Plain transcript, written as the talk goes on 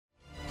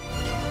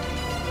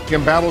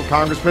embattled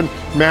Congressman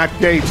Matt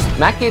Gaetz.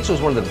 Matt Gaetz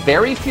was one of the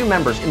very few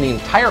members in the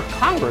entire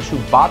Congress who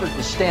bothered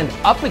to stand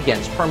up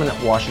against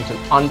permanent Washington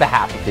on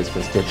behalf of his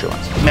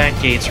constituents. Matt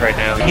Gaetz right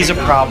now, he's a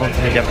problem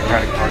for the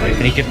Democratic Party,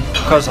 and he can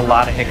cause a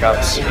lot of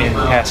hiccups in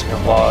passing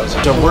of laws.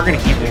 So we're going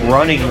to keep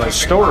running those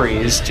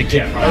stories to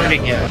keep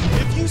hurting him.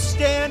 If you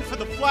stand for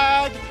the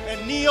flag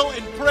and kneel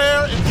in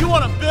prayer, if you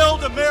want to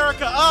build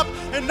America up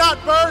and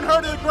not burn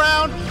her to the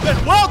ground,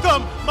 then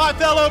welcome, my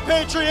fellow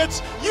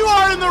patriots. You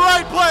are in the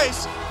right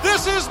place.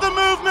 This is the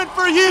movement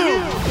for you.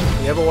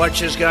 You ever watch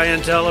this guy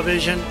on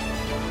television?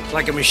 It's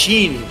like a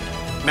machine.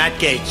 Matt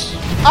Gaetz.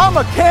 I'm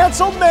a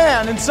canceled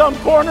man in some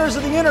corners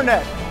of the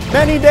internet.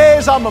 Many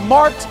days I'm a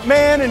marked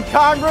man in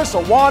Congress, a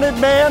wanted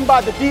man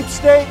by the deep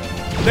state.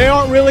 They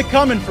aren't really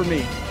coming for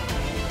me.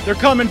 They're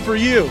coming for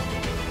you.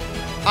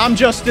 I'm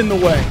just in the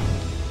way.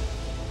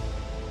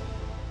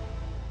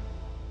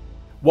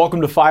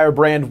 Welcome to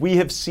Firebrand. We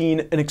have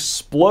seen an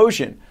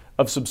explosion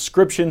of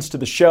subscriptions to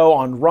the show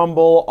on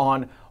Rumble,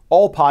 on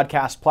all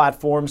podcast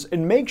platforms.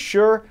 And make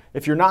sure,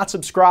 if you're not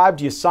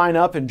subscribed, you sign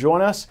up and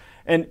join us,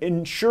 and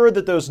ensure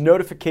that those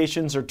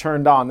notifications are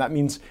turned on. That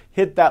means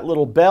hit that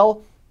little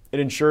bell. It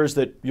ensures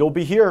that you'll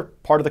be here,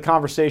 part of the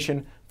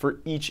conversation for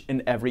each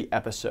and every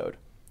episode.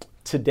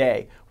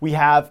 Today, we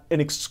have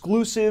an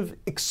exclusive,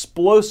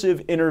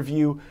 explosive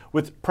interview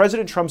with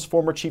President Trump's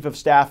former chief of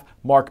staff,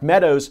 Mark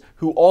Meadows,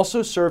 who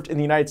also served in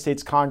the United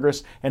States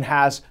Congress and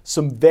has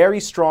some very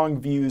strong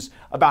views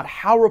about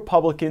how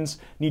Republicans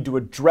need to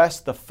address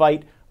the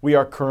fight we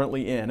are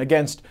currently in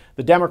against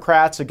the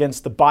Democrats,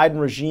 against the Biden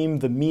regime,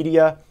 the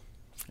media,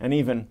 and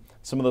even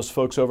some of those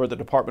folks over at the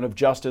Department of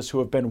Justice who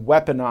have been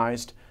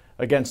weaponized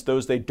against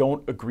those they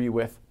don't agree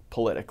with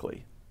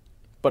politically.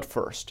 But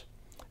first,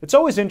 it's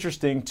always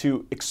interesting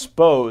to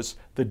expose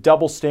the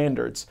double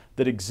standards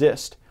that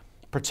exist,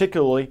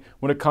 particularly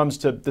when it comes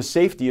to the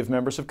safety of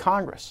members of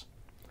Congress.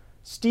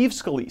 Steve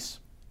Scalise,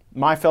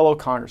 my fellow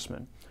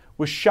congressman,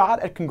 was shot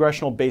at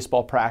congressional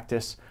baseball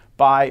practice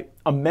by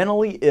a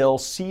mentally ill,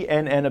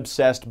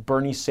 CNN-obsessed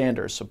Bernie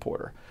Sanders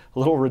supporter. A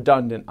little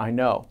redundant, I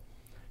know.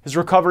 His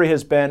recovery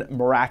has been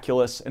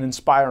miraculous and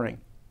inspiring.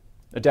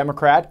 A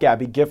Democrat,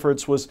 Gabby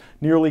Giffords, was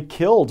nearly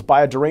killed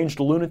by a deranged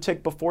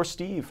lunatic before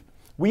Steve.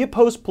 We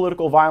oppose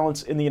political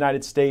violence in the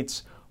United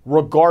States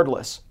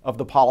regardless of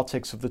the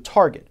politics of the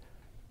target.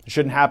 It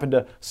shouldn't happen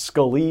to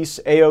Scalise,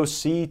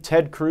 AOC,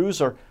 Ted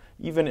Cruz, or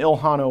even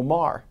Ilhan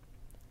Omar.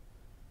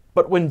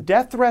 But when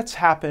death threats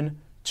happen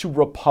to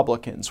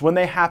Republicans, when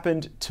they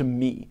happened to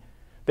me,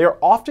 they are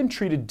often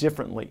treated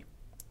differently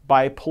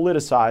by a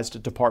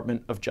politicized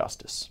Department of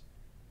Justice.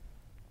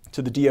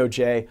 To the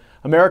DOJ,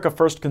 America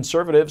First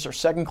conservatives are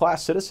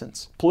second-class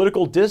citizens,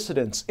 political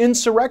dissidents,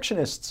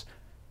 insurrectionists,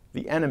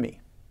 the enemy.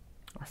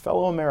 Our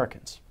fellow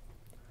Americans.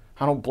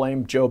 I don't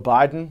blame Joe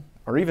Biden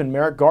or even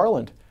Merrick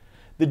Garland.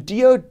 The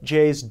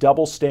DOJ's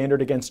double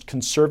standard against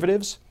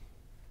conservatives,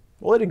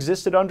 well, it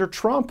existed under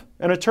Trump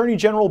and Attorney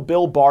General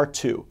Bill Barr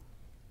too.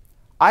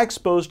 I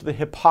exposed the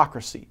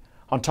hypocrisy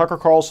on Tucker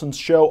Carlson's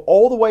show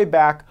all the way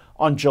back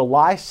on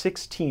July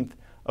 16th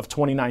of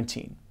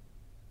 2019.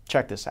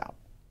 Check this out.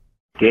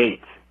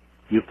 Gaetz,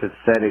 you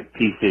pathetic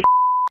piece of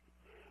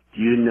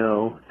Do you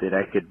know that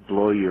I could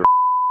blow your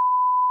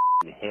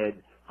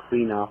head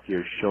clean off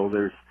your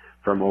shoulders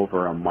from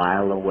over a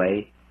mile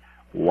away?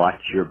 Watch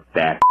your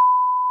back,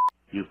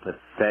 you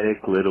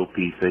pathetic little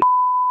piece of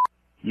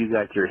You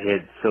got your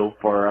head so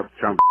far up,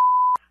 Trump.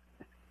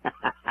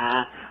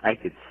 I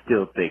could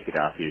still take it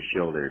off your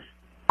shoulders.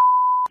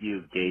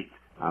 You, Gaetz,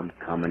 I'm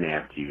coming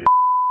after you.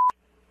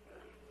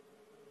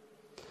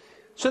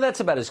 So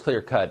that's about as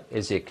clear-cut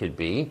as it could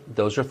be.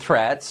 Those are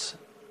threats.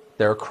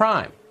 They're a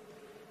crime.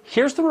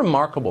 Here's the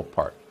remarkable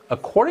part.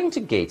 According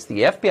to Gaetz,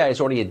 the FBI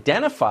has already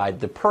identified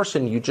the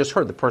person you just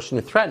heard, the person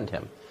who threatened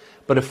him.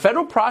 But a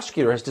federal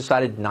prosecutor has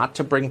decided not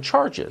to bring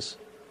charges.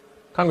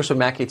 Congressman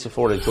Matt Gaetz of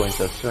Florida joins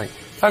us tonight.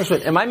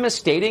 Congressman, am I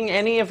misstating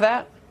any of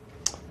that?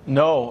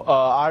 No,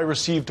 I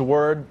received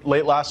word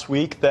late last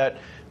week that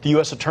the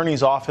U.S.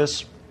 Attorney's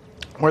Office,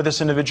 where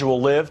this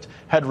individual lived,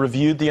 had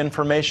reviewed the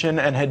information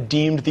and had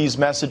deemed these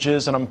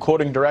messages, and I'm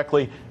quoting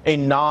directly, a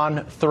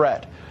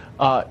non-threat.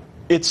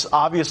 It's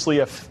obviously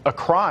a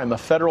crime, a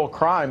federal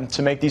crime,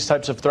 to make these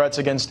types of threats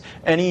against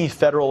any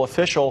federal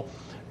official.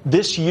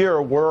 This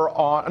year,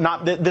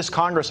 this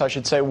Congress, I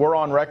should say, we're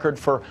on record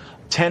for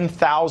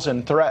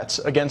 10,000 threats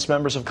against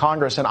members of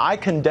Congress, and I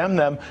condemn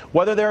them,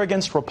 whether they're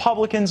against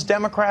Republicans,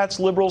 Democrats,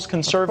 liberals,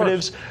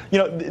 conservatives. You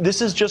know,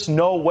 this is just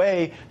no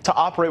way to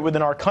operate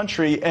within our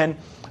country. And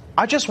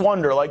I just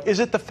wonder, is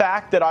it the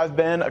fact that I've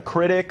been a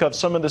critic of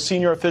some of the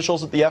senior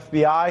officials at the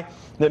FBI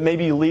that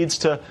maybe leads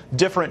to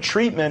different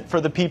treatment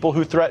for the people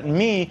who threaten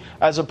me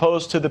as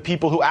opposed to the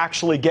people who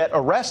actually get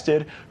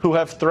arrested, who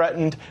have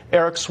threatened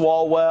Eric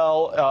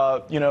Swalwell,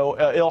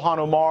 Ilhan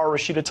Omar,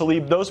 Rashida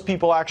Tlaib? Those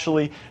people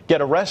actually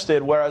get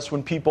arrested, whereas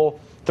when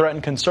people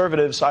threaten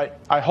conservatives,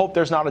 I hope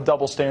there's not a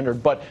double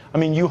standard. But, I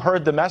mean, you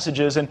heard the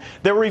messages, and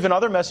there were even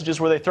other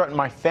messages where they threatened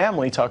my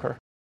family, Tucker.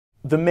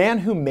 The man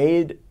who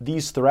made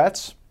these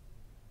threats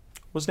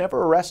was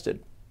never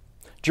arrested.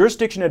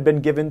 jurisdiction had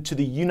been given to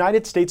the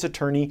United States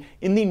Attorney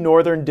in the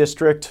Northern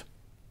District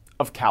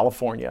of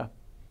California.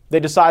 They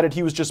decided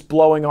he was just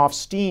blowing off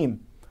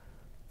steam.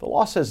 The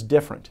law says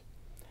different.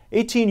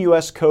 18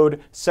 U.S.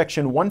 Code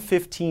Section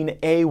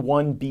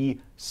 115A1B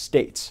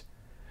states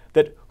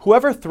that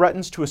whoever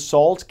threatens to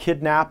assault,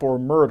 kidnap, or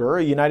murder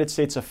a United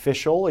States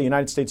official, a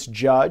United States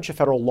judge, a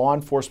federal law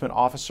enforcement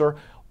officer,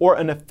 or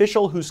an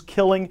official whose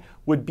killing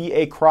would be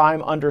a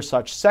crime under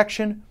such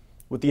section,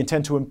 with the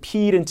intent to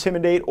impede,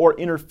 intimidate, or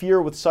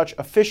interfere with such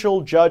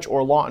official, judge,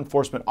 or law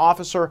enforcement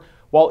officer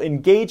while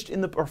engaged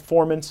in the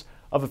performance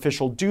of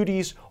official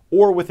duties,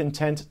 or with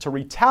intent to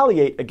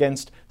retaliate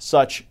against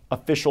such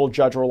official,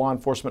 judge, or law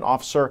enforcement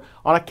officer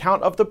on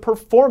account of the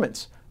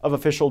performance of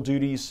official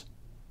duties,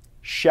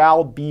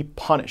 shall be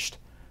punished,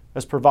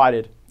 as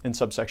provided in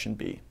subsection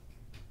B.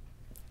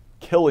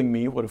 Killing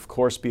me would, of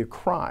course, be a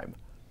crime,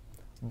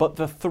 but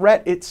the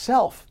threat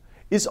itself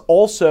is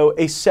also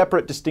a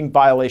separate, distinct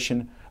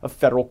violation of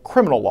federal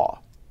criminal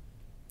law.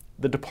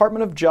 The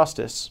Department of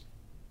Justice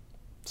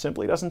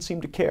simply doesn't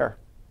seem to care.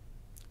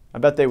 I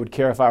bet they would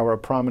care if I were a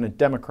prominent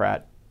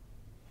Democrat.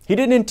 He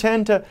didn't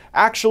intend to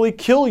actually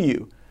kill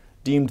you,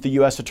 deemed the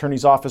U.S.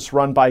 Attorney's Office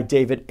run by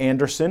David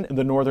Anderson in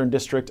the Northern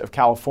District of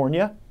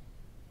California.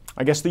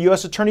 I guess the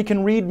U.S. Attorney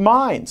can read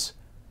minds.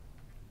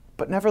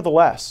 But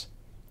nevertheless,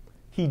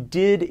 he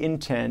did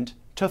intend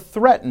to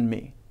threaten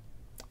me.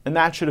 And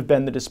that should have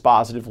been the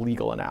dispositive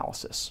legal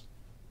analysis.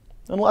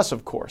 Unless,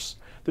 of course,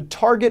 the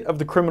target of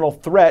the criminal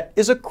threat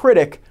is a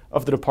critic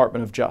of the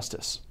Department of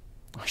Justice.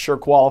 I sure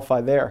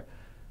qualify there.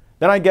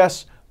 Then I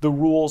guess the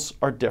rules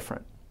are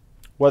different.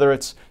 Whether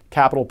it's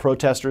Capitol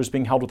protesters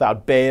being held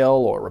without bail,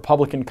 or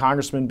Republican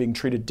congressmen being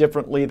treated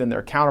differently than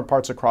their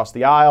counterparts across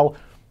the aisle,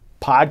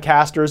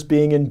 podcasters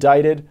being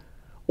indicted,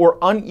 or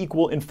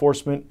unequal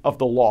enforcement of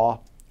the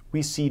law,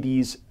 we see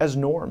these as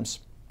norms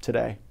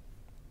today.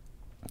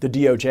 The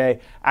DOJ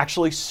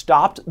actually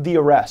stopped the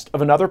arrest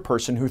of another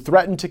person who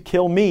threatened to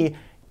kill me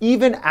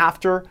even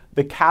after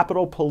the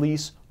Capitol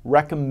Police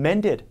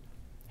recommended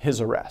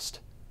his arrest.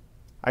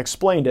 I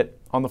explained it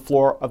on the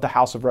floor of the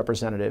House of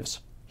Representatives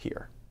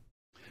here.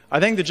 I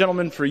thank the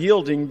gentleman for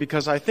yielding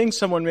because I think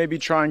someone may be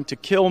trying to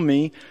kill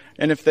me,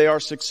 and if they are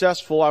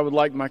successful, I would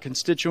like my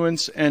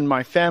constituents and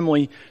my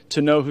family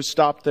to know who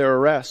stopped their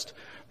arrest.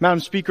 Madam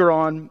Speaker,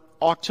 on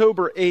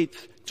October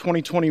 8th,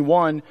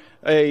 2021,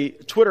 a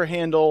Twitter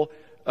handle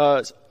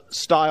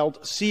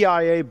styled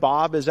CIA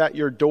Bob is at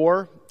your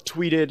door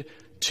tweeted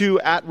to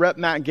 @Rep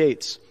Matt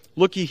Gaetz,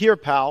 "Looky here,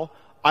 pal,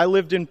 I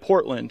lived in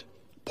Portland.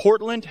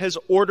 Portland has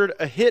ordered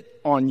a hit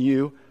on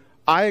you.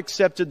 I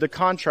accepted the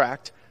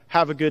contract.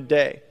 Have a good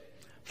day."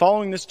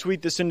 Following this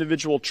tweet, this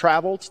individual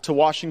traveled to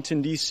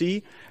Washington,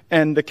 D.C.,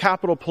 and the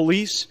Capitol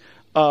Police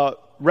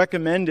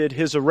recommended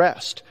his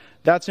arrest.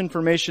 That's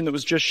information that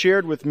was just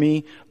shared with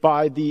me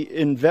by the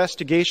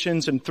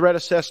Investigations and Threat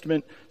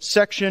Assessment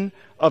section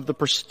of the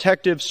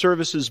Protective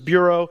Services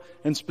Bureau,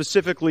 and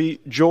specifically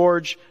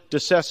George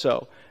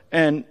DeCesso.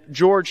 And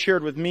George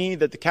shared with me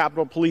that the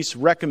Capitol Police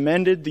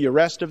recommended the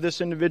arrest of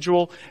this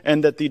individual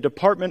and that the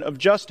Department of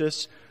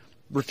Justice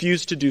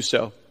refused to do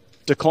so,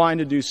 declined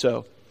to do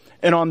so.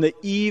 And on the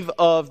eve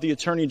of the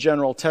Attorney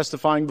General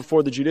testifying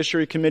before the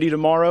Judiciary Committee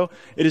tomorrow,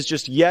 it is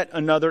just yet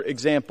another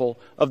example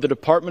of the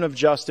Department of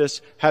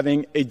Justice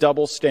having a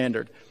double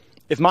standard.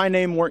 If my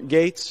name weren't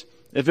Gaetz,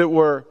 if it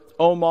were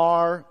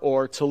Omar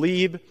or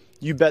Tlaib,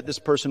 you bet this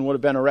person would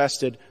have been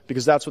arrested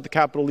because that's what the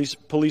Capitol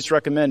Police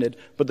recommended.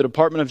 But the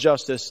Department of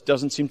Justice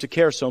doesn't seem to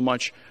care so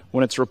much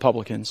when it's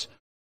Republicans.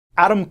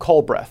 Adam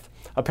Culbreth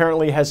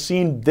apparently has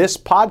seen this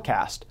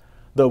podcast,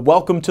 the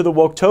Welcome to the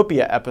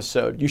Woketopia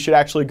episode. You should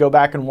actually go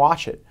back and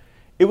watch it.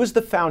 It was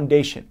the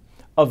foundation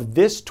of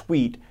this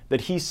tweet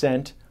that he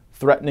sent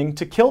threatening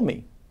to kill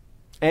me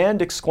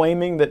and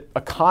exclaiming that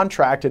a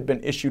contract had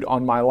been issued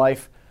on my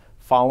life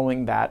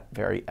following that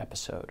very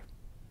episode.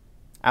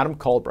 Adam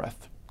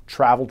Culbreth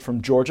traveled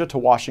from Georgia to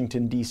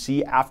Washington,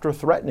 D.C. after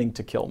threatening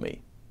to kill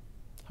me.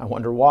 I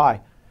wonder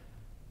why.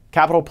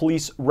 Capitol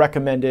Police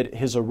recommended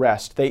his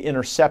arrest. They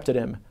intercepted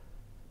him,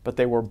 but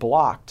they were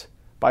blocked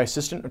by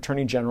Assistant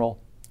Attorney General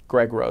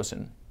Greg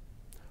Rosen.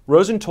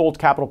 Rosen told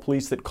Capitol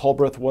Police that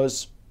Culbreth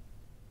was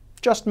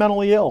just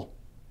mentally ill.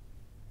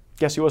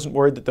 Guess he wasn't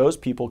worried that those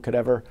people could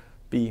ever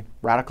be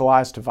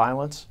radicalized to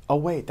violence. Oh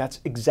wait, that's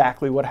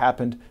exactly what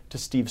happened to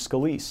Steve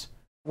Scalise.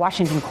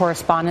 Washington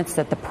correspondents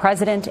that the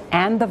president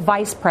and the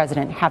vice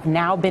president have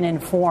now been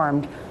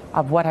informed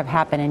of what have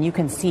happened. And you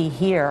can see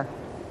here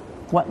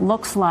what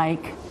looks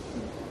like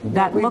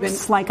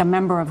like a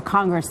member of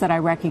Congress that I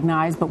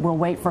recognize, but we'll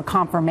wait for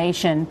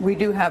confirmation. We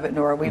do have it,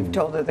 Nora. We've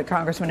told that the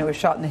congressman who was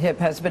shot in the hip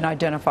has been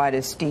identified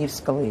as Steve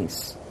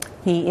Scalise.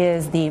 He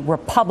is the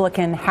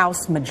Republican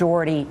House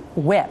Majority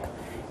Whip.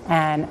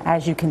 And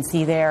as you can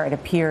see there, it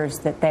appears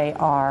that they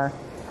are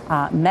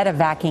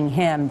medevacing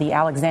him. The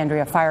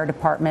Alexandria Fire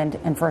Department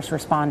and first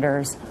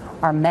responders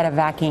are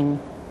medevacing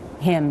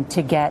him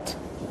to get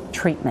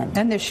treatment.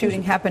 And this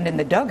shooting happened in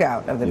the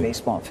dugout of the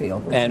baseball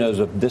field. And as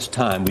of this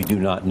time, we do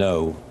not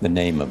know the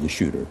name of the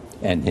shooter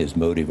and his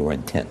motive or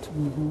intent.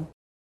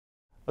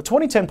 A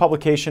 2010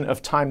 publication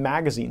of Time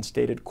magazine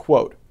stated,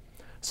 quote,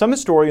 "Some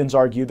historians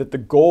argue that the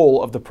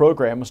goal of the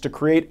program was to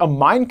create a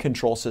mind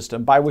control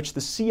system by which the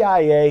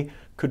CIA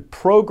could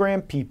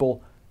program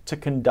people to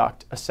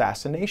conduct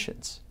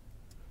assassinations."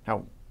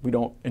 Now, we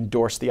don't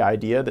endorse the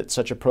idea that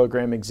such a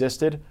program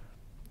existed.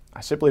 I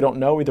simply don't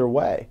know either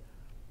way.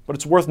 But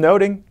it's worth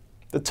noting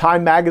that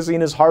Time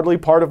magazine is hardly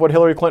part of what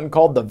Hillary Clinton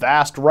called the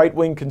vast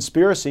right-wing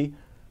conspiracy.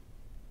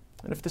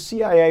 And if the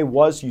CIA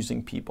was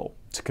using people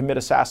to commit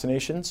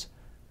assassinations,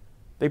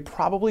 they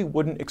probably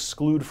wouldn't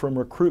exclude from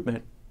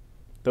recruitment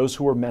those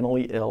who were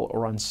mentally ill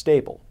or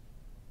unstable.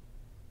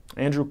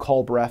 Andrew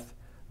Culbreth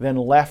then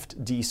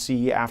left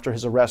D.C. after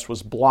his arrest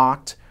was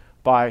blocked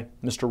by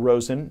Mr.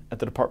 Rosen at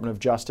the Department of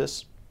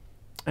Justice,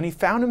 and he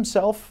found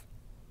himself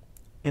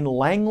in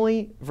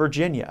Langley,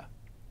 Virginia.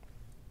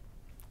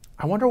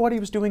 I wonder what he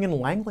was doing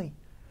in Langley.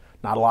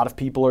 Not a lot of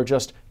people are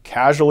just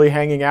casually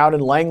hanging out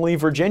in Langley,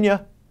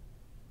 Virginia.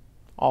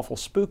 Awful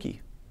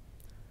spooky.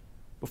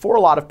 Before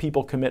a lot of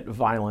people commit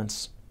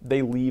violence,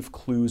 they leave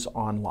clues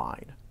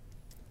online.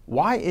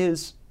 Why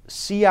is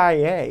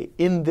CIA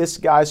in this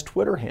guy's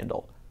Twitter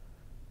handle?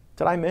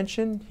 Did I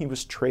mention he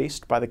was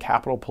traced by the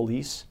Capitol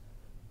Police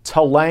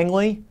to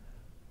Langley?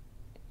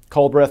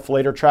 Culbreth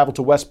later traveled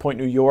to West Point,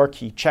 New York.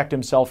 He checked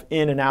himself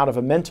in and out of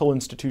a mental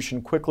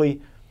institution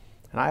quickly,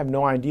 and I have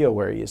no idea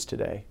where he is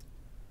today.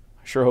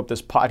 I sure hope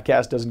this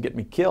podcast doesn't get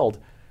me killed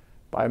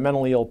by a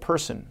mentally ill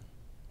person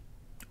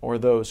or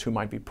those who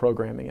might be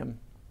programming him.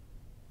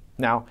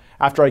 Now,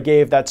 after I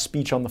gave that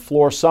speech on the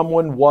floor,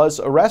 someone was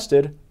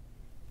arrested,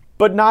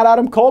 but not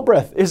Adam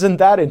Culbreth. Isn't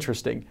that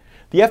interesting?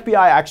 The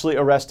FBI actually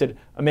arrested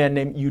a man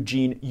named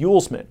Eugene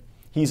Uelsman.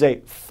 He's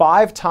a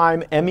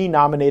 5-time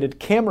Emmy-nominated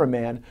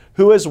cameraman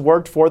who has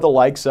worked for the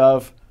likes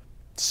of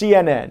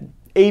CNN,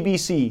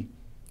 ABC,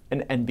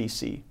 and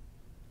NBC.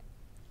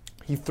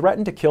 He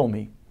threatened to kill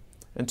me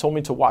and told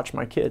me to watch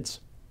my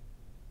kids.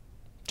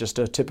 Just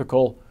a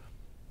typical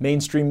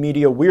mainstream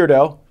media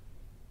weirdo,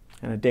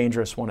 and a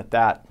dangerous one at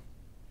that.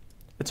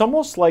 It's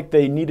almost like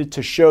they needed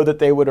to show that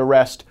they would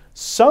arrest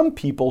some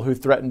people who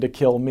threatened to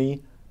kill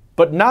me,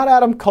 but not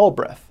Adam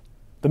Culbreth,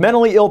 the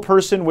mentally ill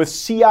person with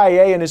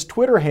CIA in his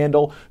Twitter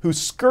handle who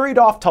scurried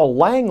off to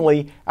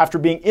Langley after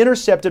being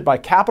intercepted by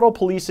Capitol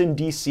Police in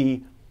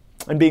D.C.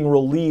 and being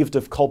relieved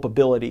of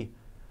culpability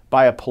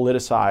by a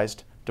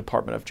politicized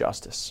Department of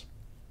Justice.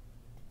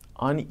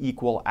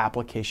 Unequal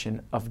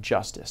application of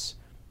justice,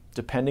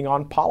 depending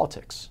on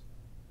politics,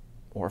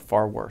 or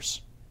far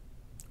worse.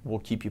 We'll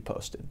keep you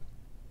posted.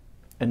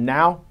 And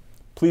now,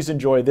 please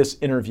enjoy this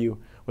interview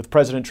with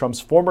President Trump's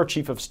former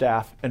chief of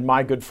staff and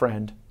my good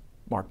friend,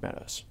 Mark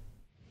Meadows.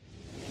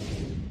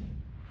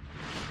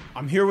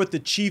 I'm here with the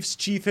Chief's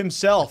chief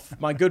himself,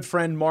 my good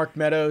friend Mark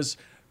Meadows,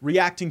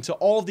 reacting to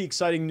all of the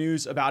exciting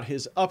news about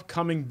his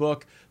upcoming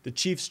book, The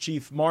Chief's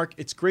Chief. Mark,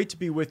 it's great to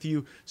be with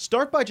you.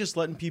 Start by just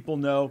letting people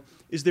know,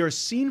 is there a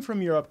scene from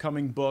your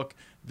upcoming book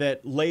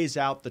that lays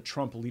out the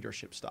Trump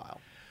leadership style?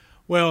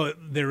 Well,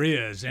 there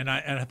is, and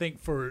I think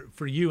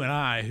for you and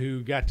I,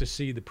 who got to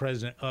see the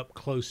president up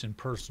close and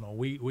personal,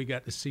 we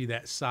got to see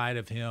that side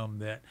of him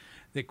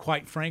that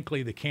quite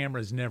frankly the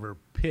cameras never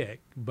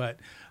pick. But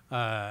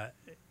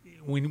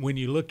when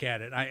you look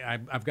at it,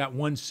 I've got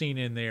one scene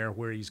in there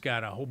where he's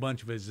got a whole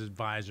bunch of his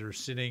advisors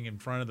sitting in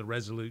front of the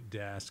Resolute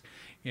desk.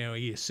 You know,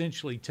 he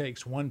essentially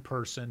takes one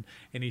person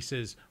and he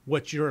says,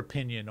 "What's your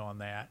opinion on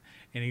that?"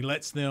 And he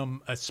lets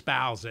them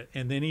espouse it,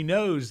 and then he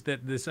knows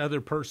that this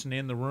other person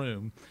in the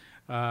room.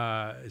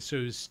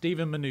 So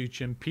Stephen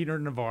Mnuchin, Peter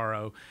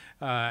Navarro,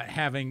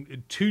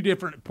 having two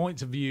different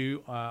points of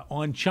view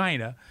on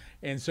China.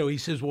 And so he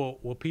says, well,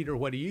 Peter,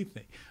 what do you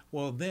think?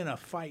 Well, then a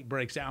fight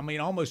breaks out. I mean,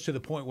 almost to the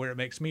point where it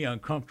makes me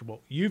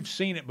uncomfortable. You've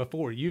seen it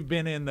before. You've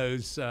been in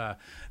those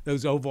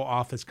Oval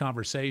Office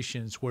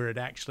conversations where it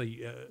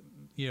actually,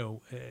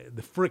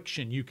 the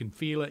friction, you can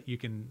feel it. You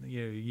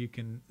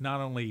can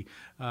not only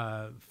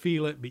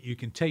feel it, but you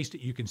can taste it.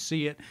 You can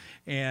see it.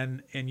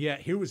 And yet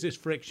here was this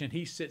friction.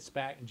 He sits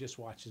back and just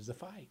watches the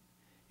fight.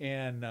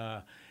 And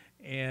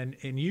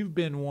you've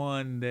been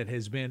one that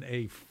has been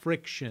a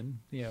friction.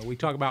 You know, we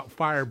talk about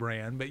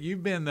firebrand, but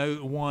you've been the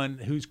one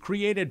who's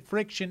created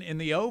friction in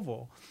the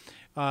Oval.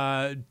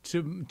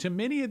 To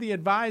many of the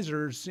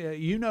advisors,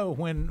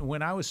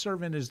 when I was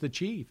serving as the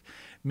chief,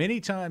 many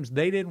times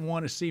they didn't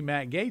want to see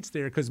Matt Gaetz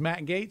there because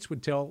Matt Gaetz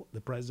would tell the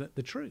president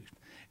the truth.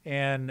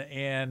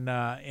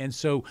 And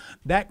so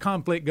that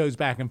conflict goes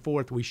back and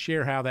forth. We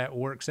share how that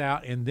works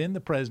out, and then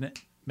the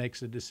president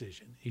makes a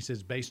decision. He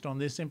says, based on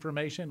this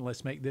information,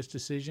 let's make this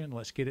decision,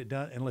 let's get it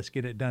done, and let's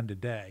get it done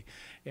today.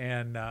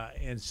 And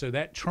so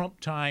that Trump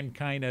time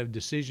kind of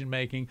decision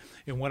making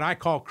and what I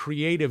call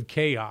creative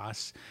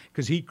chaos,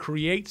 because he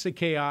creates a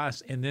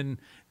chaos and then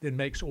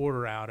makes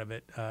order out of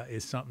it,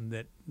 is something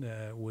that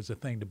was a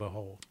thing to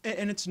behold.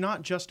 And it's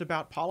not just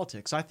about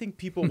politics. I think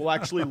people will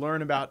actually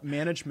learn about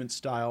management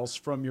styles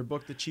from your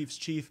book, The Chief's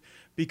Chief,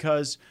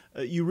 because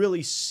you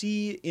really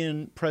see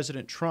in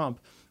President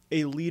Trump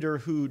a leader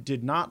who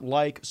did not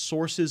like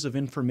sources of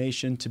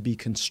information to be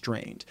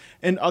constrained.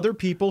 And other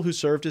people who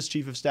served as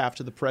chief of staff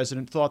to the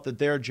president thought that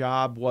their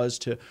job was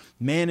to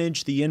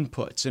manage the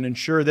inputs and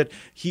ensure that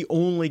he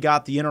only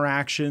got the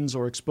interactions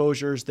or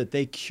exposures that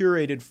they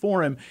curated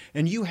for him.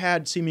 And you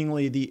had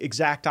seemingly the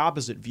exact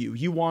opposite view.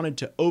 You wanted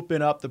to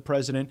open up the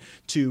president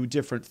to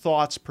different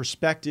thoughts,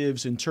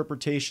 perspectives,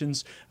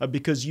 interpretations,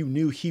 because you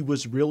knew he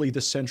was really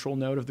the central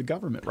node of the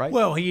government, right?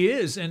 Well, he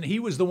is, and he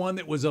was the one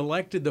that was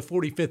elected the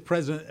 45th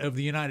president of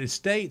the United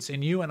States,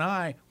 and you and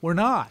I were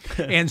not.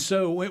 And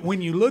so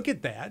when you look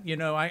at that,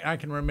 I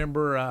can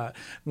remember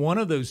one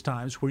of those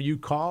times where you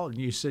called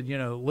and you said,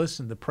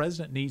 listen, the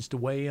president needs to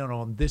weigh in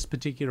on this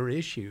particular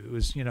issue. It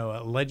was,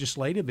 a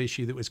legislative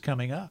issue that was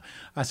coming up.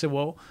 I said,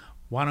 well,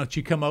 why don't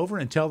you come over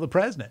and tell the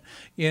president?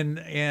 And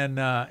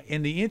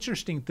the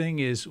interesting thing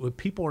is,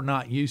 people are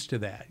not used to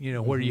that.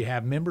 Where you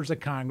have members of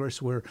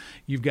Congress, where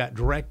you've got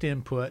direct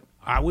input.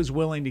 I was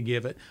willing to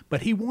give it,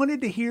 but he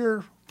wanted to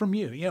hear from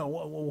you.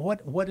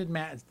 What did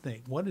Matt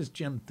think? What does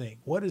Jim think?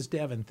 What does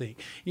Devin think?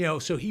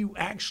 So he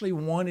actually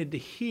wanted to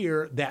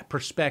hear that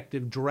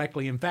perspective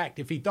directly. In fact,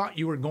 if he thought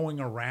you were going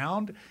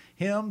around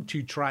him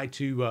to try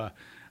to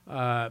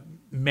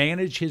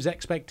manage his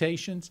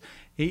expectations,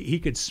 he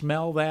could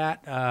smell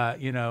that,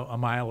 a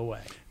mile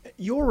away.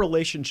 Your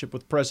relationship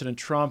with President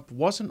Trump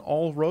wasn't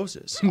all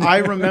roses. I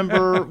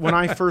remember when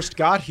I first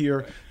got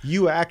here,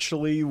 you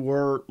actually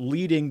were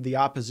leading the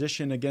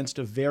opposition against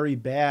a very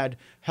bad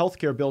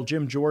healthcare bill.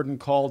 Jim Jordan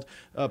called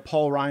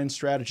Paul Ryan's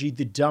strategy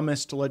the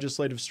dumbest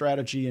legislative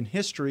strategy in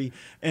history,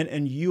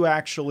 and you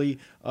actually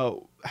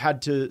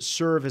had to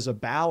serve as a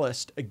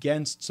ballast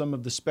against some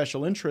of the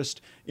special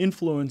interest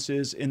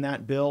influences in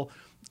that bill.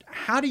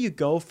 How do you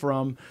go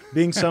from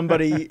being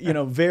somebody,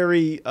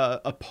 very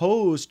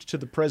opposed to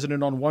the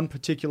president on one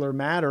particular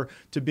matter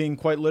to being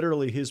quite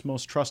literally his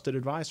most trusted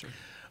advisor?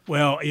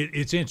 Well,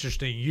 it's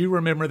interesting. You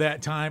remember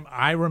that time.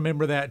 I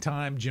remember that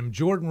time. Jim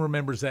Jordan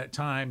remembers that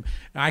time.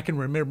 I can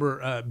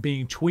remember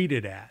being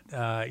tweeted at,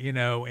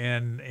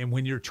 and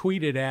when you're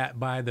tweeted at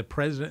by the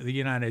president of the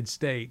United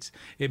States,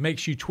 it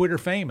makes you Twitter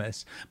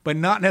famous, but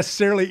not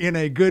necessarily in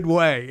a good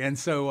way. And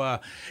so,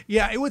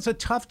 it was a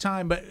tough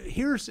time. But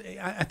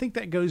I think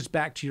that goes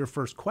back to your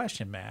first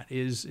question, Matt,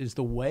 is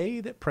the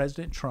way that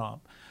President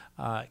Trump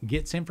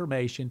gets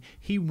information.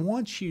 He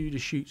wants you to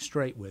shoot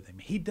straight with him.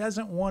 He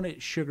doesn't want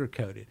it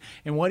sugar-coated.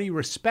 And what he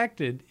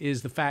respected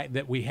is the fact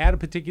that we had a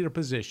particular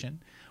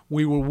position.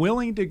 We were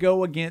willing to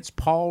go against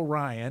Paul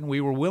Ryan.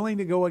 We were willing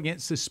to go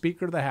against the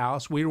Speaker of the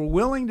House. We were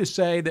willing to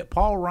say that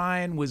Paul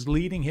Ryan was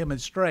leading him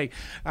astray.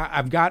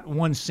 I've got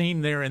one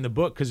scene there in the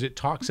book because it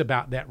talks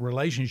about that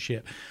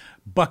relationship.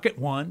 Bucket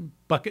 1,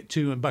 Bucket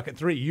 2, and Bucket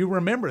 3. You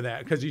remember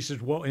that because he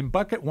says, well, in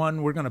Bucket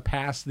 1, we're going to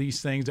pass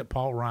these things at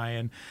Paul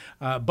Ryan.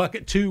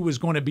 Bucket 2 was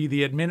going to be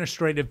the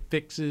administrative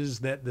fixes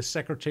that the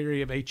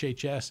Secretary of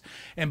HHS.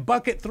 And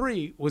Bucket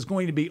 3 was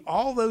going to be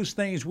all those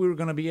things we were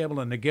going to be able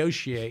to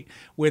negotiate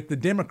with the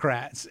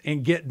Democrats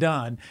and get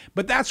done.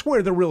 But that's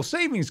where the real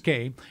savings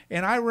came.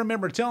 And I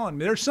remember telling him,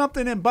 there's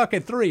something in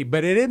Bucket 3,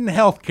 but it isn't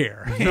health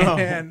care. No.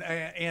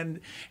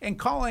 and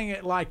calling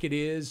it like it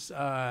is,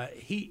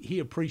 he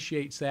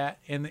appreciates that.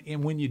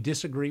 And when you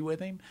disagree with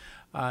him,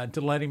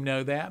 to let him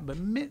know that. But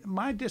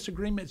my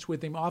disagreements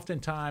with him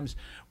oftentimes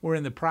were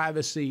in the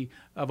privacy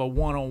of a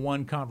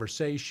one-on-one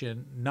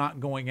conversation, not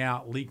going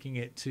out leaking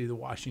it to the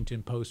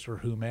Washington Post or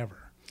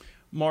whomever.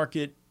 Mark,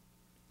 it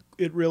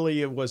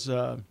really was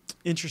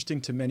interesting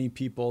to many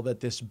people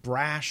that this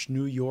brash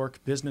New York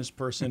business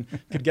person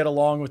could get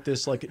along with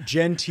this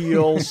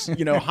genteel,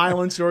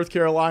 Highlands, North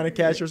Carolina,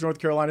 Cashiers, North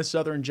Carolina,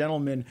 Southern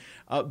gentleman.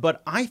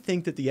 But I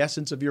think that the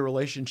essence of your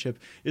relationship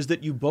is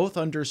that you both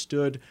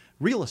understood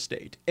real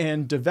estate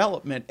and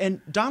development.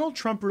 And Donald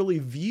Trump really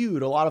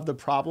viewed a lot of the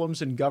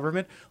problems in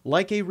government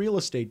like a real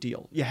estate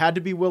deal. You had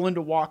to be willing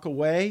to walk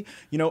away.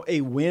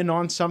 A win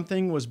on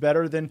something was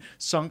better than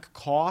sunk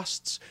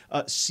costs.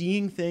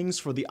 Seeing things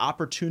for the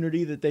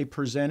opportunity that they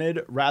presented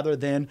rather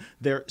than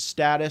their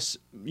status,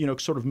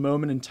 sort of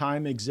moment in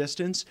time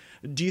existence.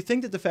 Do you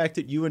think that the fact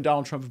that you and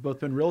Donald Trump have both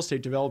been real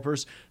estate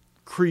developers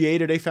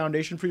created a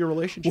foundation for your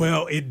relationship?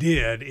 Well, it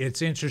did.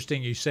 It's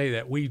interesting you say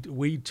that.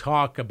 We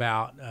talked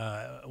about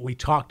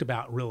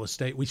real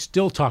estate. We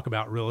still talk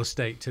about real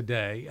estate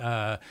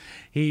today.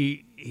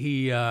 He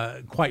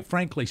quite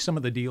frankly, some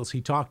of the deals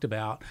he talked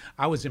about,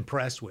 I was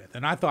impressed with,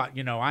 and I thought,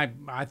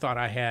 I thought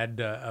I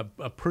had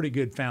a pretty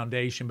good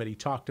foundation. But he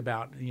talked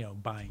about,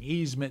 buying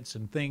easements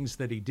and things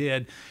that he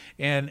did,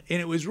 and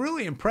it was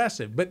really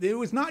impressive. But it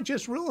was not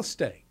just real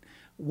estate.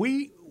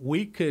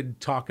 We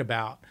could talk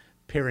about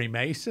Perry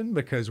Mason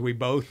because we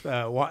both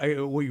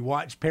we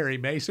watched Perry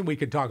Mason. We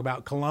could talk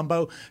about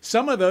Columbo.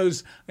 Some of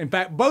those, in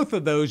fact, both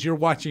of those, you're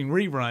watching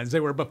reruns. They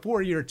were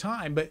before your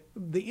time. But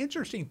the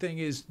interesting thing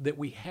is that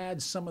we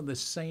had some of the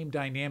same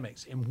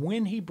dynamics. And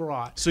when he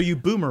brought, so you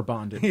boomer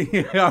bonded.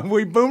 Yeah,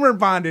 we boomer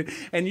bonded.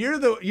 And you're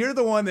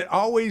the one that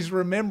always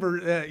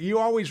remember. You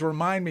always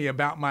remind me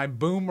about my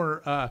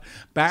boomer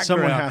background.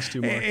 Someone has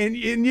to, Mark. And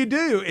you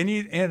do.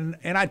 And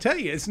I tell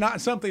you, it's not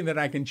something that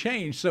I can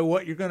change. So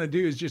what you're going to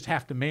do is just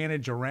have to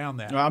manage around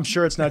that. I'm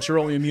sure it's not your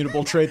only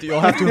immutable trait that you'll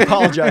have to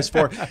apologize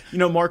for. You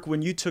know, Mark,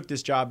 when you took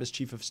this job as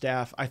chief of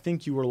staff, I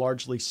think you were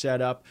largely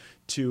set up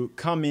to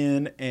come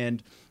in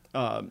and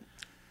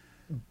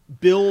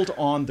build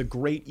on the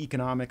great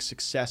economic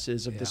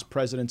successes of this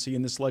presidency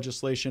and this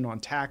legislation on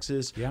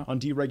taxes, on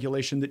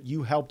deregulation that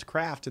you helped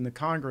craft in the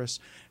Congress.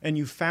 And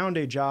you found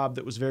a job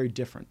that was very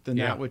different than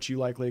that which you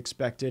likely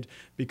expected,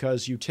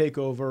 because you take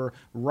over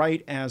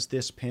right as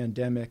this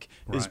pandemic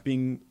is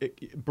being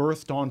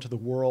birthed onto the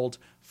world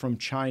from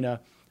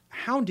China.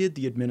 How did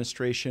the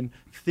administration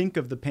think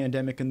of the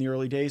pandemic in the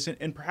early days?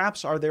 And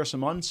perhaps are there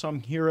some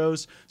unsung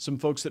heroes, some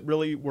folks that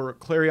really were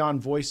clarion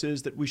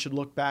voices that we should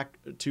look back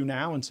to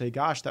now and say,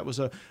 gosh, that was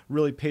a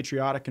really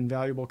patriotic and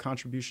valuable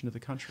contribution to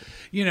the country?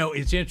 You know,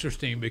 it's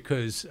interesting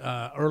because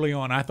early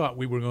on I thought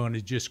we were going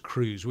to just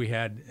cruise. We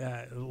had,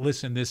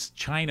 this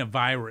China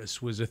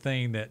virus was a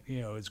thing that,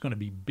 is going to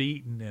be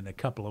beaten in a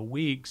couple of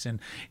weeks. And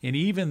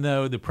even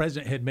though the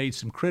president had made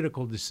some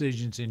critical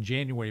decisions in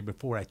January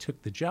before I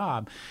took the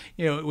job,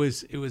 it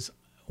was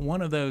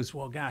one of those,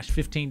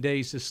 15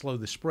 days to slow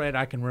the spread.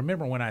 I can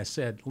remember when I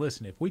said,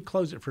 listen, if we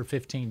close it for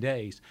 15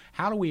 days,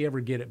 how do we ever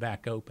get it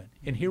back open?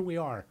 And here we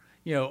are,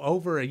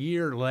 over a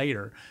year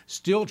later,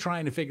 still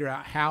trying to figure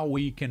out how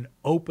we can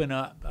open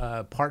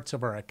up parts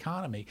of our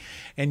economy.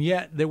 And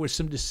yet there were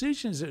some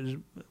decisions that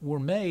were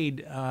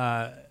made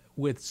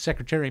with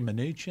Secretary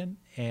Mnuchin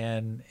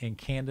and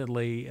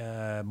candidly,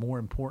 more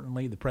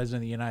importantly, the President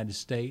of the United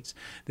States,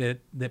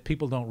 that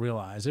people don't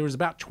realize. There was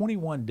about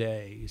 21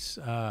 days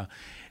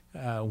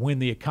when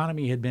the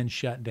economy had been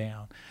shut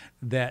down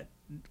that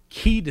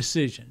key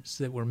decisions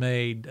that were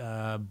made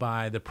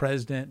by the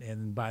President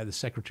and by the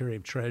Secretary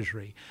of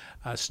Treasury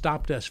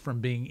stopped us from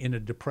being in a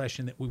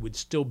depression that we would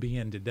still be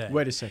in today.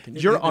 Wait a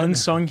second. Your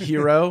unsung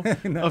hero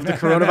of the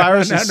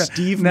coronavirus is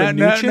Steve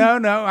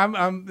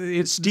Mnuchin?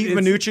 It's Steve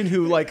Mnuchin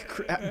who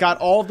got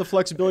all of the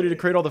flexibility to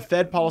create all the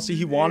Fed policy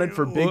he wanted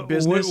for big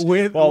business,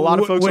 while a lot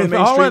of folks on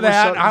Main Street were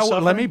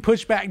suffering. Let me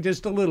push back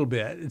just a little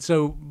bit.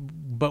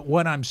 But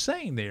what I'm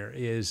saying there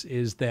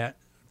is that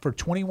for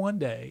 21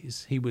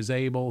 days, he was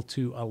able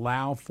to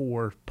allow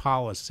for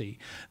policy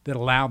that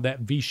allowed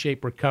that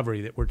V-shaped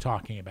recovery that we're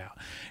talking about.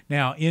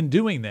 Now, in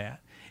doing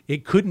that,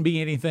 it couldn't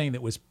be anything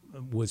that was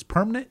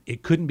permanent.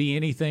 It couldn't be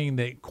anything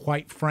that,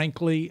 quite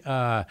frankly,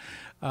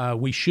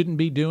 we shouldn't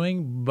be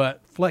doing.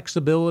 But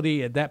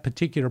flexibility at that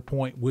particular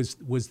point was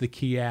the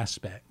key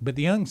aspect. But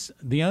the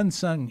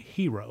unsung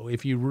hero,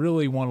 if you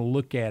really want to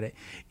look at it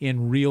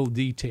in real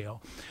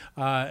detail,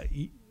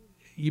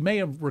 you may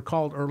have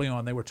recalled early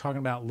on they were talking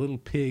about little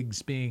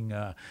pigs being,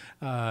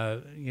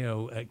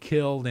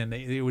 killed, and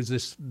it was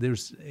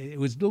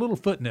a little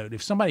footnote.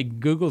 If somebody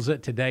Googles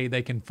it today,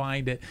 they can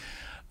find it.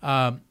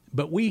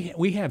 But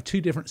we have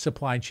two different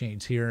supply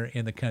chains here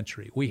in the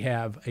country. We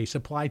have a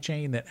supply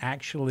chain that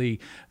actually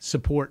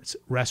supports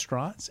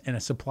restaurants and a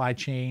supply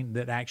chain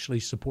that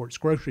actually supports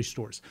grocery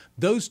stores.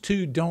 Those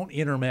two don't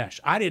intermesh.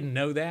 I didn't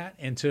know that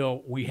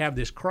until we have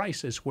this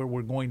crisis where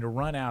we're going to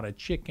run out of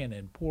chicken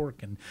and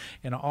pork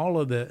and all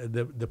of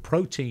the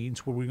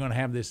proteins, where we're going to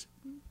have this.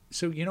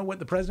 So you know what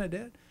the president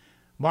did?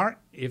 Mark,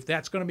 if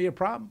that's going to be a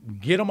problem,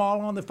 get them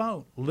all on the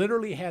phone.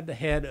 Literally had the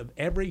head of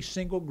every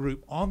single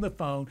group on the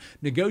phone,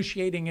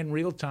 negotiating in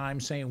real time,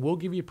 saying, we'll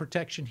give you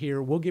protection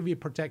here, we'll give you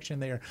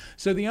protection there.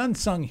 So the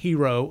unsung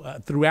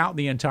hero throughout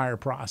the entire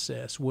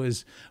process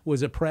was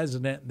a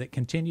president that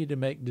continued to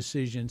make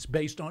decisions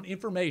based on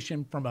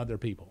information from other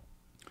people.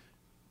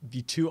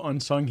 The two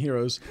unsung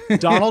heroes,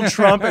 Donald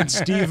Trump and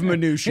Steve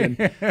Mnuchin.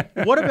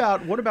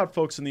 What about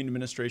folks in the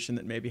administration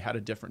that maybe had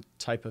a different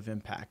type of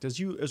impact?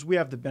 As we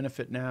have the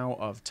benefit now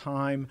of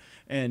time,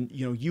 and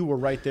you were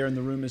right there in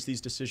the room as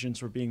these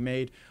decisions were being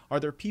made, are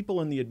there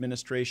people in the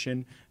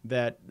administration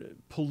that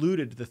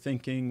polluted the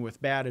thinking with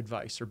bad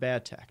advice or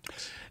bad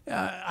tactics?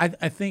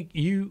 I think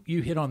you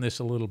hit on this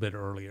a little bit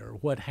earlier.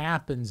 What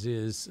happens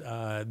is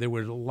there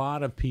were a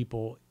lot of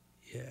people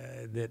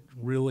that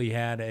really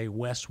had a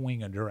West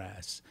Wing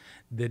address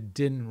that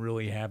didn't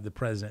really have the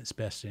president's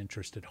best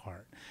interest at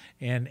heart.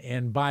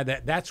 And by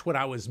that, that's what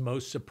I was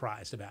most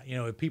surprised about.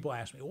 If people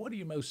ask me, what are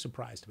you most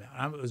surprised about?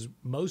 I was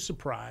most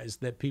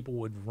surprised that people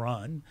would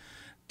run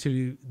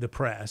to the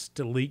press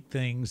to leak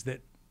things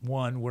that,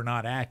 one, were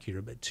not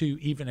accurate, but two,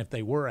 even if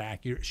they were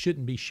accurate,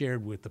 shouldn't be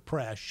shared with the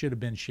press, should have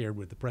been shared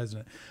with the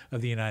President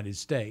of the United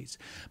States.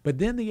 But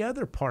then the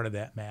other part of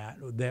that, Matt,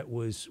 that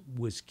was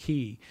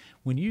key,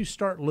 when you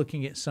start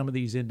looking at some of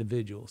these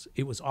individuals,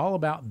 it was all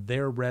about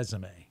their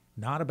resume,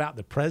 not about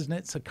the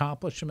president's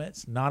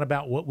accomplishments, not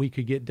about what we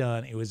could get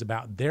done. It was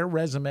about their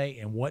resume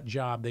and what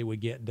job they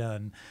would get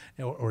done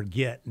or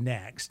get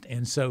next.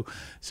 And so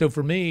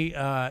for me,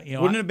 wouldn't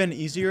it have been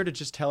easier to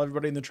just tell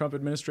everybody in the Trump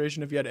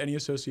administration, if you had any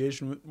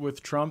association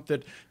with Trump,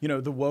 that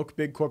the woke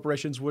big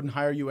corporations wouldn't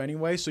hire you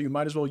anyway, so you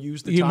might as well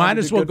use the time. You might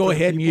as well go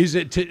ahead and use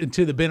it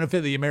to the benefit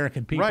of the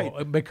American people,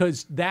 right?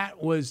 Because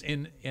that was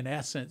in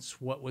essence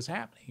what was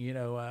happening.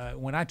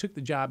 When I took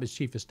the job as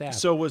chief of staff.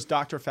 So was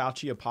Dr.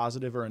 Fauci a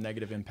positive or a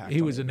negative impact?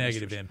 He was a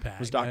negative impact.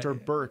 Was Dr.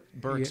 Birx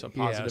a positive or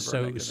a negative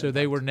impact? So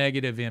they were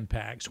negative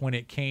impacts when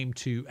it came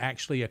to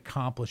actually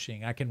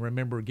accomplishing. I can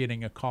remember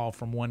getting a call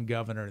from one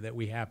governor that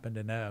we happened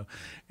to know,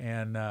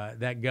 and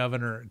that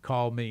governor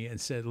called me and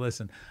said,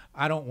 listen,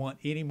 I don't want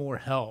any more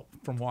help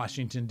from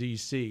Washington,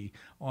 D.C.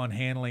 on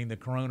handling the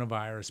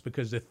coronavirus,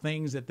 because the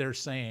things that they're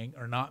saying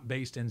are not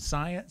based in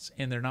science,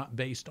 and they're not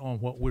based on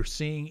what we're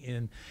seeing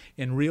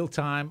in real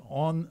time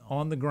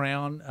on the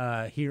ground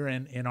here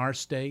in our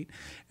state,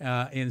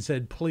 and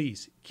said,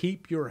 please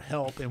keep your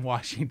help in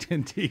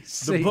Washington,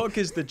 D.C. The book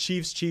is The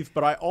Chief's Chief,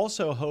 but I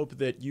also hope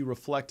that you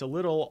reflect a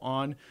little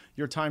on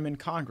your time in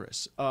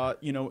Congress.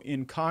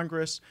 In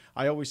Congress,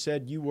 I always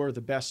said you were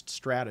the best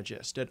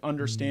strategist at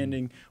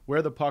understanding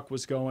where the puck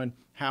was going,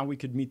 how we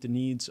could meet the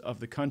needs of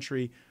the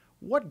country.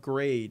 What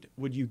grade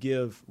would you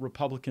give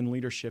Republican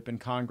leadership in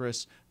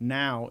Congress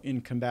now in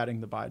combating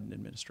the Biden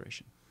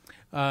administration?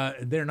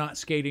 They're not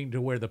skating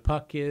to where the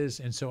puck is,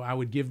 and so I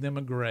would give them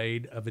a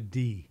grade of a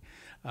D.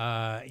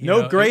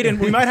 Grade, and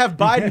we might have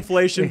Biden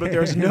inflation, but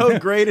there's no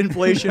grade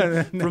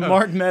inflation from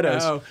Mark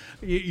Meadows. No.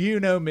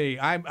 You know me.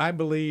 I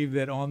believe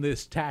that on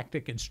this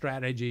tactic and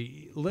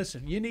strategy,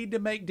 listen, you need to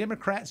make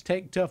Democrats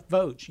take tough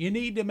votes. You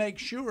need to make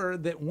sure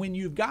that when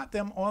you've got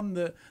them on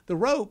the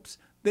ropes,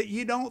 that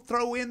you don't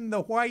throw in the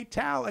white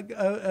towel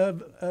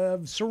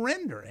of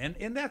surrender.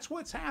 And that's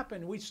what's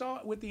happened. We saw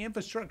it with the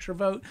infrastructure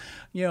vote,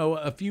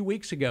 a few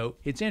weeks ago.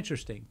 It's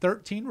interesting.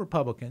 13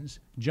 Republicans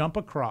jump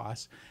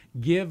across,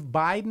 give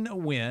Biden a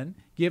win,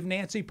 give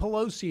Nancy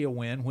Pelosi a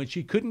win when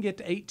she couldn't get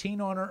to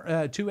 218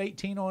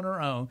 on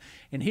her own.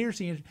 And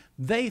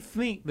they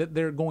think that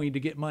they're going to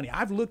get money.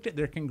 I've looked at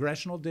their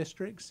congressional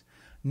districts.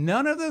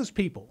 None of those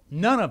people,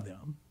 none of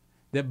them,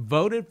 that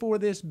voted for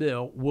this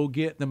bill will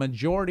get the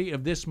majority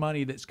of this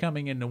money that's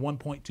coming in, the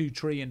 $1.2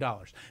 trillion.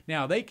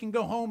 Now, they can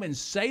go home and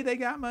say they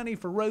got money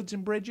for roads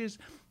and bridges,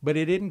 but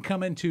it didn't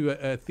come into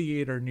a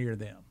theater near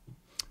them.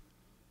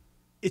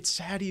 It's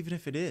sad even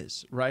if it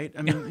is, right?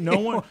 I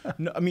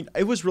mean,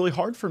 it was really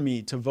hard for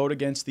me to vote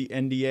against the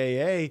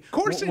NDAA. Of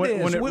course it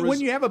is. When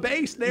you have a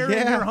base there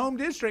in your home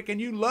district and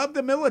you love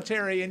the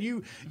military and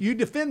you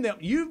defend them.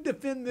 You've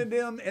defended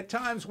them at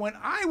times when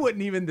I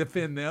wouldn't even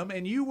defend them,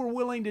 and you were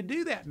willing to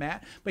do that,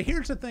 Matt. But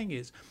here's the thing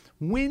is,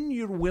 when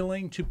you're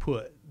willing to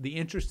put the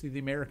interest of the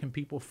American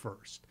people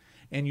first,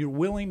 and you're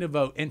willing to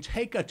vote and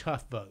take a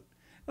tough vote.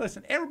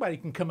 Listen, everybody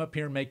can come up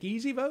here and make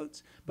easy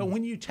votes, but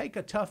when you take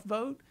a tough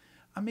vote,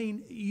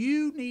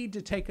 you need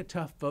to take a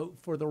tough vote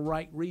for the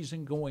right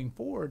reason going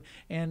forward.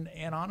 And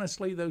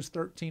honestly, those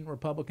 13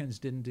 Republicans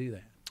didn't do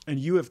that. And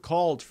you have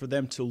called for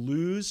them to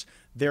lose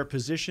their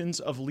positions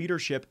of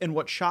leadership. And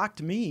what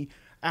shocked me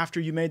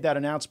after you made that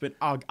announcement,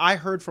 I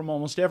heard from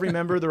almost every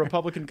member of the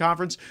Republican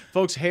conference,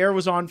 folks' hair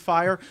was on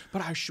fire,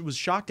 but I was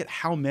shocked at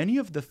how many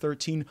of the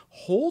 13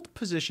 hold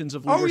positions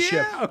of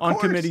leadership on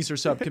committees or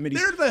subcommittees.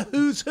 They're the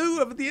who's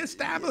who of the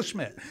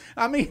establishment.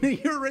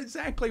 You're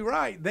exactly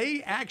right.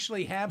 They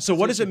actually have. So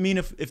what does it mean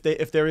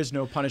if there is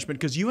no punishment?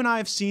 Because you and I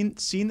have seen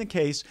the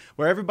case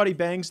where everybody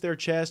bangs their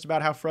chest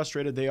about how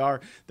frustrated they are.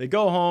 They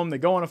go home, they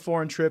go on a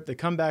foreign trip, they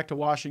come back to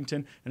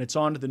Washington, and it's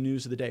on to the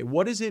news of the day.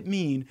 What does it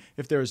mean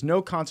if there is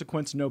no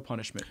consequence, no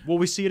punishment? Will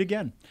we see it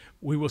again?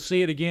 We will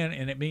see it again,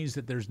 and it means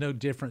that there's no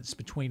difference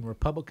between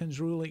Republicans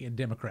ruling and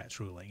Democrats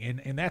ruling.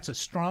 And that's a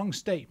strong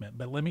statement,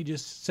 but let me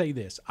just say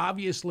this.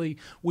 Obviously,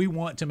 we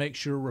want to make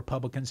sure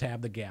Republicans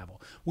have the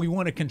gavel. We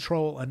want to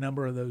control a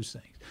number of those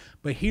things.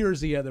 But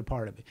here's the other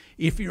part of it.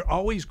 If you're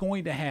always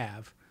going to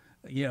have,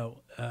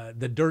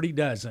 the dirty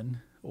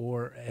dozen,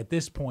 or at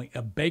this point,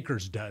 a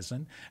baker's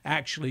dozen,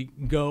 actually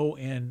go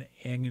and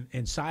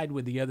side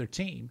with the other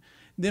team,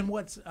 then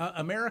what's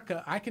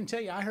America? I can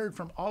tell you, I heard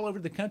from all over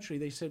the country,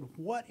 they said,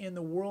 what in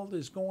the world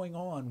is going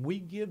on? We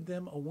give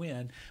them a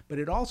win. But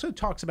it also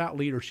talks about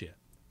leadership.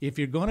 If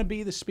you're going to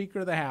be the Speaker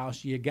of the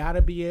House, you got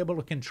to be able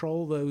to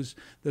control those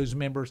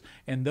members,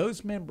 and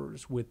those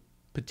members with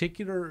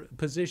particular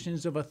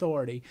positions of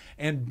authority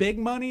and big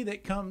money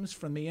that comes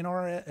from the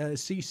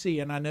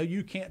NRCC. And I know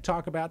you can't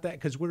talk about that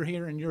because we're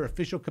here in your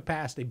official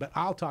capacity, but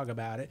I'll talk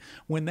about it.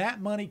 When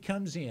that money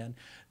comes in,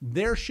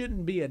 there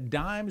shouldn't be a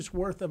dime's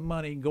worth of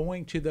money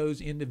going to those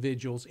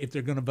individuals if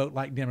they're going to vote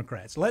like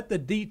Democrats. Let the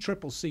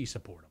DCCC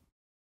support them.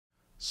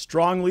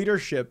 Strong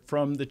leadership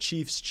from the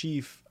Chief's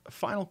chief.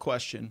 Final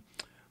question.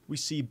 we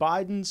see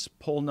Biden's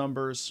poll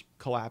numbers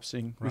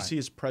collapsing. We Right. see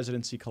his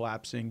presidency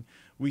collapsing.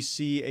 We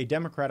see a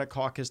Democratic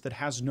caucus that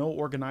has no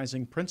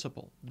organizing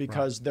principle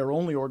because their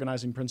only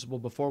organizing principle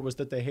before was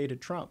that they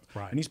hated Trump.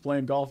 Right. And he's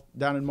playing golf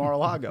down in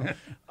Mar-a-Lago.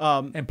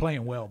 And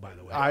playing well, by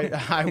the way.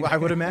 I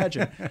would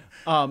imagine.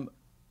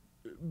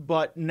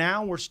 But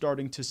now we're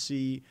starting to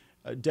see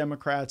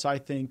Democrats, I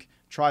think,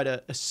 try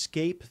to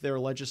escape their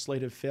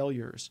legislative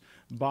failures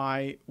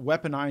by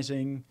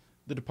weaponizing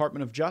the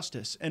Department of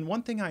Justice. And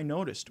one thing I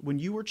noticed, when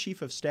you were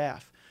chief of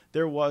staff,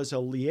 there was a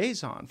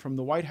liaison from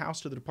the White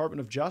House to the Department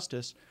of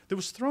Justice that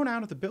was thrown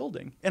out of the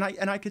building. And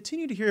I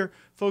continue to hear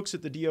folks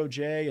at the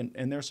DOJ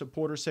and their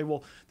supporters say,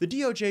 well, the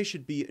DOJ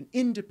should be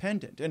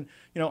independent. And,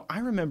 I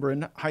remember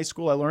in high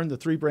school I learned the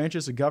 3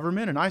 branches of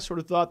government, and I sort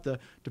of thought the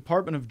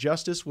Department of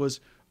Justice was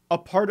a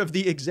part of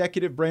the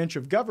executive branch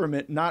of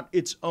government, not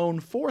its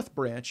own 4th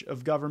branch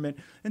of government.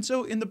 And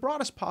so in the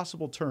broadest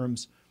possible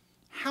terms,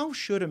 how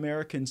should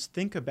Americans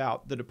think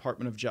about the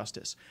Department of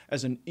Justice?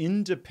 As an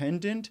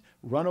independent,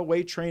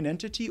 runaway train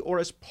entity or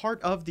as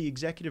part of the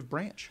executive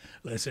branch?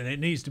 Listen, it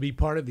needs to be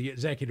part of the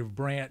executive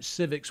branch.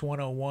 Civics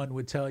 101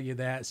 would tell you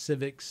that.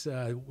 Civics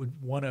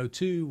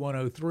 102,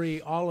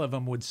 103, all of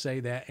them would say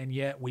that, and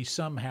yet we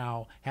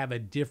somehow have a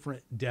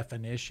different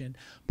definition.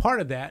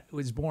 Part of that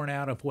was born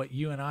out of what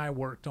you and I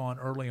worked on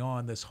early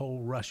on, this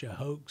whole Russia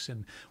hoax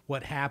and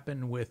what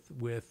happened with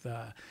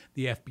the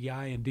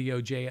FBI and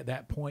DOJ at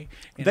that point.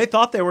 And they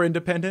thought they were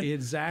independent.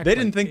 Exactly. They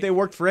didn't think they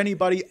worked for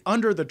anybody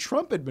under the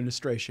Trump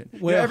administration.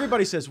 Well,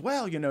 everybody says,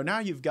 well, now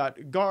you've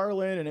got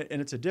Garland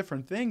and it's a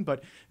different thing,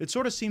 but it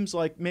sort of seems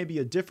like maybe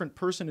a different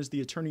person is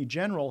the Attorney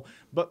General,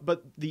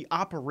 but the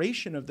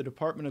operation of the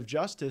Department of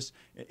Justice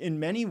in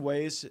many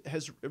ways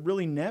has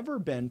really never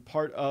been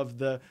part of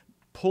the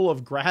pull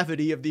of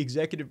gravity of the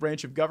executive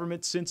branch of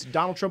government since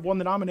Donald Trump won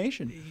the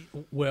nomination.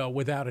 Well,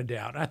 without a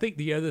doubt. I think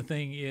the other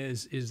thing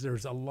is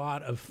there's a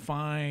lot of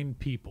fine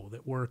people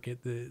that work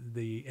at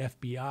the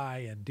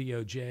FBI and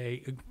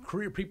DOJ,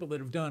 career people that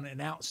have done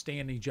an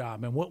outstanding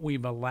job. And what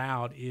we've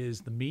allowed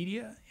is the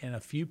media and a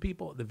few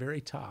people at the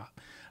very top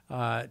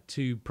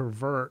to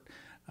pervert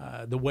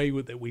the way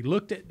that we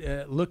look at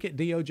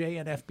DOJ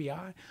and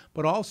FBI,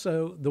 but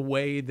also the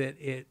way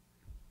that it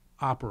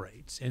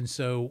operates. And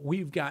so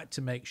we've got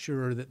to make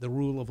sure that the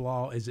rule of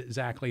law is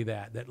exactly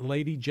that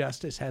Lady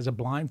Justice has a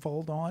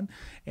blindfold on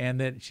and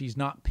that she's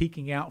not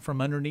peeking out from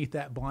underneath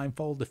that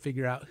blindfold to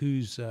figure out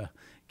who's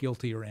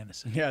guilty or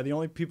innocent. Yeah, the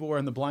only people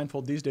wearing the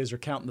blindfold these days are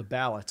counting the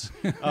ballots.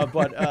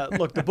 But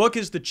look, the book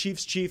is The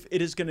Chief's Chief.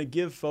 It is going to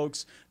give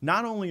folks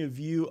not only a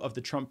view of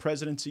the Trump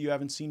presidency you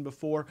haven't seen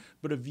before,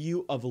 but a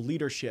view of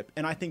leadership.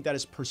 And I think that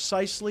is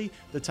precisely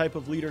the type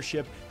of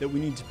leadership that we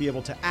need to be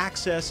able to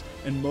access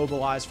and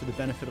mobilize for the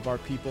benefit of our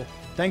people.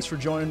 Thanks for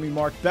joining me,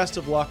 Mark. Best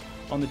of luck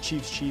on The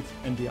Chief's Chief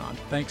and beyond.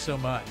 Thanks so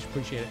much.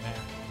 Appreciate it, man.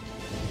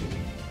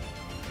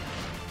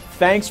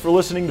 Thanks for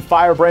listening to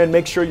Firebrand.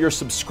 Make sure you're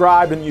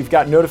subscribed and you've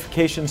got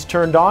notifications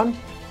turned on.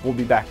 We'll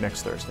be back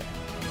next Thursday.